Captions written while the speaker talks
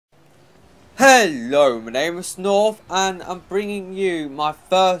Hello, my name is North and I'm bringing you my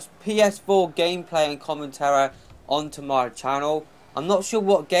first PS4 gameplay and commentary onto my channel. I'm not sure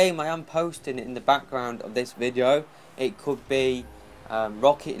what game I am posting in the background of this video. It could be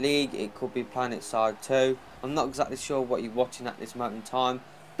Rocket League, it could be Planet Side 2. I'm not exactly sure what you're watching at this moment in time,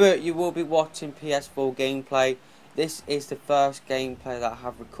 but you will be watching PS4 gameplay. This is the first gameplay that I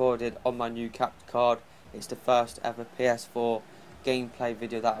have recorded on my new capture card. It's the first ever PS4 gameplay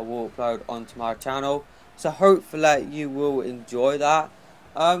video that I will upload onto my channel, so hopefully you will enjoy that.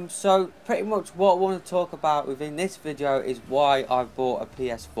 So pretty much what I want to talk about within this video is why I bought a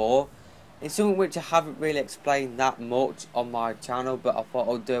PS4. It's something which I haven't really explained that much on my channel, but I thought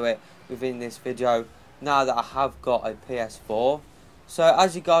I'll do it within this video now that I have got a PS4. So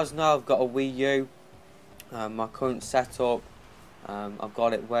as you guys know, I've got a Wii U. My current setup, I've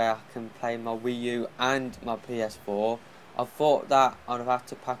got it where I can play my Wii U and my PS4. I thought that I'd have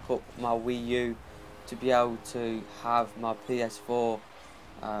to pack up my Wii U to be able to have my PS4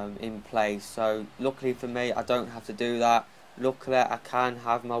 in place. So luckily for me, I don't have to do that. Luckily I can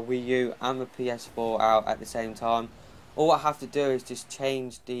have my Wii U and my PS4 out at the same time. All I have to do is just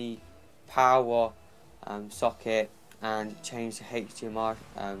change the power socket and change the HDMI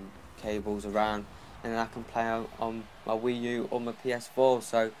cables around, and then I can play on my Wii U or my PS4.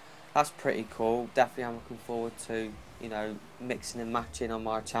 So that's pretty cool. Definitely I'm looking forward to, you know, mixing and matching on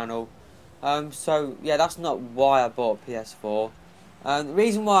my channel. So yeah, that's not why I bought a PS4. The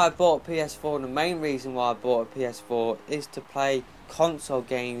reason why I bought a PS4, and the main reason why I bought a PS4, is to play console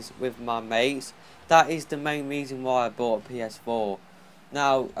games with my mates. That is the main reason why I bought a PS4.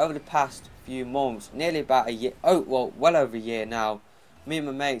 Now, over the past few months, nearly about a year, well over a year now, me and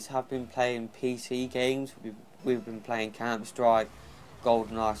my mates have been playing PC games. We've been playing Counter-Strike,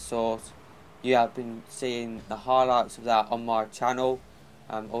 GoldenEye Source. You have been seeing the highlights of that on my channel.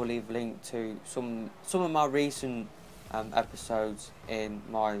 I'll leave a link to some of my recent episodes in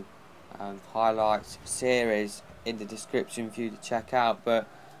my highlights series in the description for you to check out. But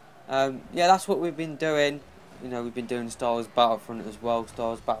yeah, that's what we've been doing. You know, we've been doing Star Wars Battlefront as well, Star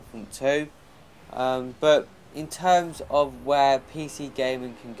Wars Battlefront 2. But in terms of where PC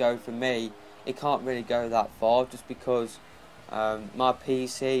gaming can go for me, it can't really go that far, just because my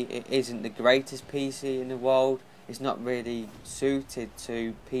PC, it isn't the greatest PC in the world. It's not really suited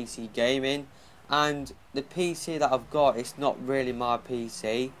to PC gaming, and the PC that I've got, it's not really my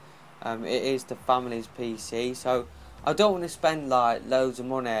PC. It is the family's PC, so I don't want to spend like loads of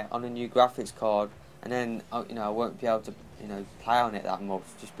money on a new graphics card and then you know, I won't be able to, you know, play on it that much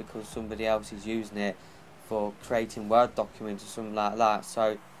just because somebody else is using it for creating Word documents or something like that.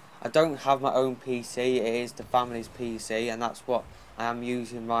 So I don't have my own PC, it is the family's PC, and that's what I am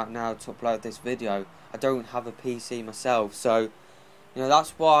using right now to upload this video. I don't have a PC myself, so you know,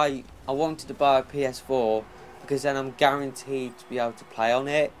 that's why I wanted to buy a PS4, because then I'm guaranteed to be able to play on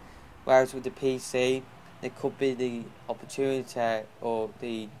it. Whereas with the PC, there could be the opportunity or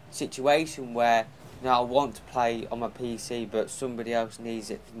the situation where, you know, I want to play on my PC but somebody else needs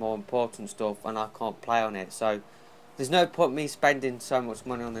it for more important stuff and I can't play on it. So there's no point me spending so much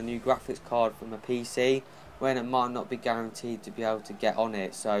money on a new graphics card for my PC when it might not be guaranteed to be able to get on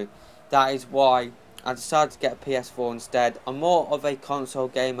it. So that is why I decided to get a PS4 instead. I'm more of a console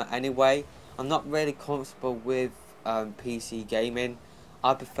gamer anyway. I'm not really comfortable with PC gaming.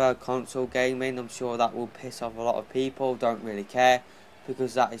 I prefer console gaming. I'm sure that will piss off a lot of people, don't really care,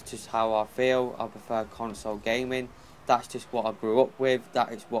 because that is just how I feel. I prefer console gaming. That's just what I grew up with,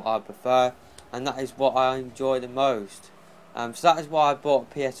 that is what I prefer, and that is what I enjoy the most. So that is why I bought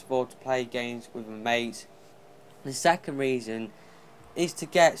a PS4, to play games with my mates. The second reason is to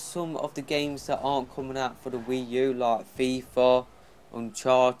get some of the games that aren't coming out for the Wii U, like FIFA,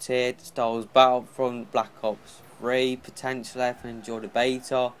 Uncharted, Star Wars Battlefront, Black Ops 3, potentially if I enjoy the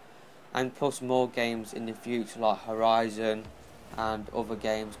beta, and plus more games in the future like Horizon and other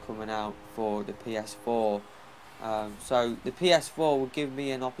games coming out for the PS4. So the PS4 will give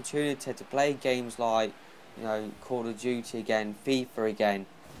me an opportunity to play games like, you know, Call of Duty again, FIFA again,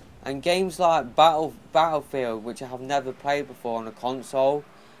 and games like Battlefield, which I have never played before on a console.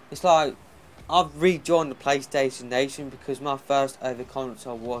 It's like I've rejoined the PlayStation Nation, because my first ever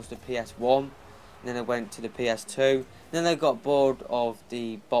console was the PS1, and then I went to the PS2, then I got bored of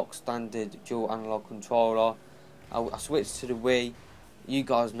the box standard dual analog controller. I switched to the Wii. You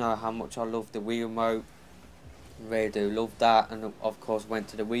guys know how much I love the Wii remote. I really do love that, and of course went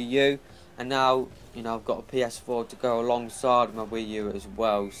to the Wii U, and now, you know, I've got a PS4 to go alongside my Wii U as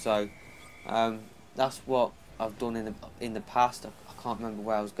well. So that's what I've done in the past. I can't remember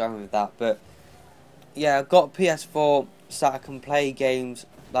where I was going with that, but yeah, I've got a PS4 so I can play games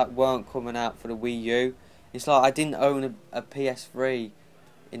that weren't coming out for the Wii U. It's like I didn't own a PS3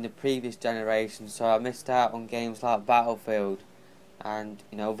 in the previous generation, so I missed out on games like Battlefield and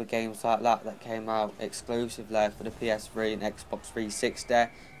other games like that came out exclusively for the PS3 and Xbox 360,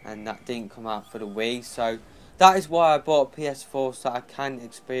 and that didn't come out for the Wii. So that is why I bought a PS4, so I can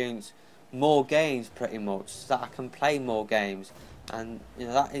experience more games pretty much, so that I can play more games, and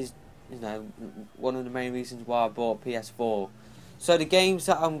that is one of the main reasons why I bought PS4. So the games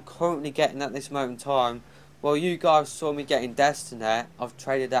that I'm currently getting at this moment in time, well, you guys saw me getting Destiny. I've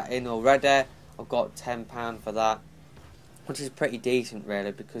traded that in already. I've got £10 for that, which is pretty decent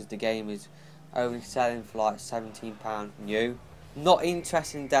really, because the game is only selling for like £17 new. Not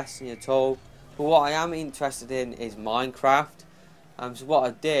interested in Destiny at all, but what I am interested in is Minecraft. So what I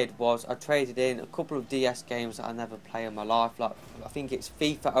did was I traded in a couple of DS games that I never play in my life. Like I think it's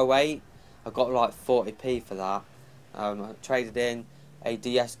FIFA 08. I got like 40p for that. I traded in a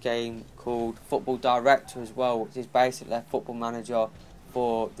DS game called Football Director as well, which is basically a football manager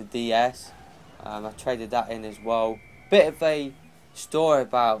for the DS. I traded that in as well. Bit of a story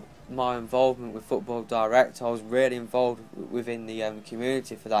about my involvement with Football Direct. I was really involved within the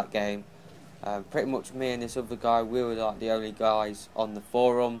community for that game. Pretty much me and this other guy, we were like the only guys on the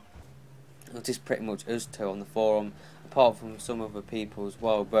forum. It was just pretty much us two on the forum, apart from some other people as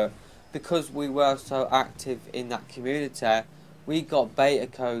well. But because we were so active in that community, we got beta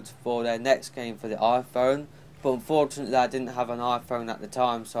codes for their next game for the iPhone. But unfortunately I didn't have an iPhone at the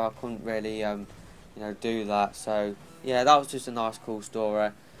time, so I couldn't really do that. So yeah, that was just a nice cool story.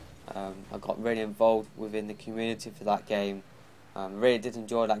 I got really involved within the community for that game. Really did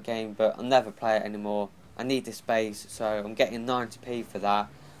enjoy that game, but I'll never play it anymore. I need the space, so I'm getting 90p for that.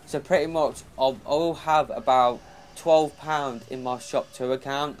 So pretty much I'll have about £12 in my Shop 2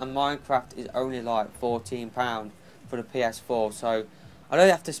 account, and Minecraft is only like £14 for the PS4. So I'd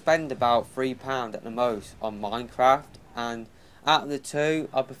only have to spend about £3 at the most on Minecraft, and out of the two,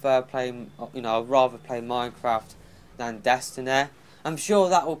 I prefer playing, I'd rather play Minecraft than Destiny. I'm sure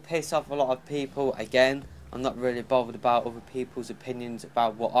that will piss off a lot of people again. I'm not really bothered about other people's opinions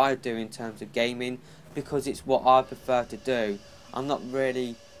about what I do in terms of gaming, because it's what I prefer to do. I'm not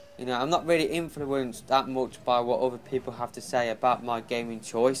really influenced that much by what other people have to say about my gaming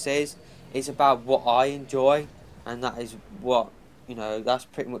choices. It's about what I enjoy, and that is what, that's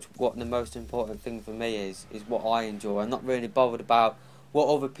pretty much what the most important thing for me is what I enjoy. I'm not really bothered about what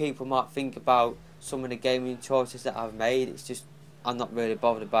other people might think about some of the gaming choices that I've made. It's just, I'm not really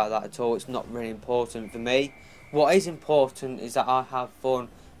bothered about that at all. It's not really important for me. What is important is that I have fun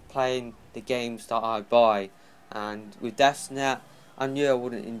playing the games that I buy. And with Destiny, I knew I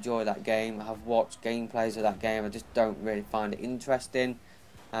wouldn't enjoy that game. I have watched gameplays of that game. I just don't really find it interesting.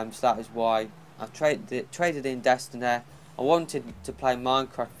 So that is why I traded in Destiny. I wanted to play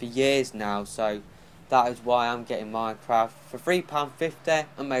Minecraft for years now, so that is why I'm getting Minecraft for £3.50.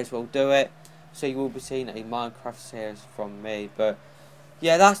 I may as well do it. So you will be seeing a Minecraft series from me. But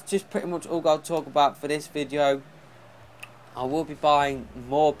yeah, that's just pretty much all I'll talk about for this video. I will be buying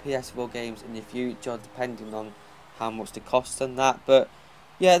more PS4 games in the future, depending on how much they cost and that. But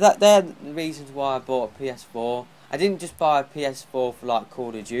yeah, they're the reasons why I bought a PS4. I didn't just buy a PS4 for like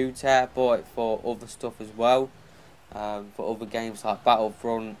Call of Duty. I bought it for other stuff as well. For other games like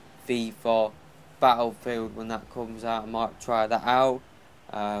Battlefront, FIFA, Battlefield. When that comes out, I might try that out.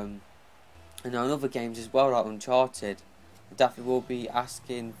 And other games as well, like Uncharted. I definitely will be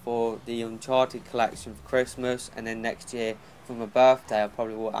asking for the Uncharted collection for Christmas, and then next year for my birthday I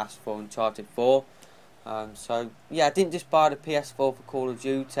probably will ask for Uncharted 4. So yeah, I didn't just buy the PS4 for Call of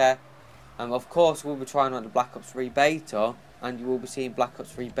Duty. Of course we'll be trying out the Black Ops 3 beta, and you will be seeing Black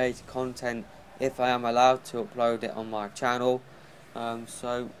Ops 3 beta content if I am allowed to upload it on my channel.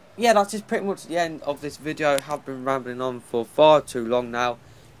 So yeah, that's just pretty much the end of this video. I have been rambling on for far too long now.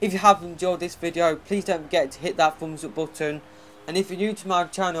 If you have enjoyed this video, please don't forget to hit that thumbs up button. And if you're new to my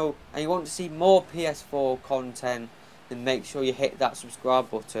channel and you want to see more PS4 content, then make sure you hit that subscribe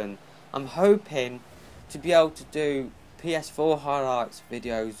button. I'm hoping to be able to do PS4 highlights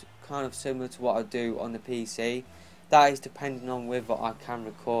videos kind of similar to what I do on the PC. That is depending on whether I can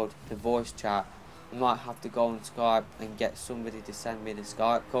record the voice chat. I might have to go on Skype and get somebody to send me the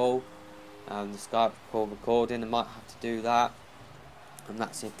Skype call. The Skype call recording, I might have to do that. And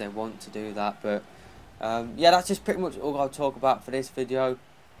that's if they want to do that. But yeah, that's just pretty much all I'll talk about for this video,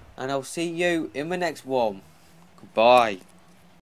 and I'll see you in the next one. Goodbye.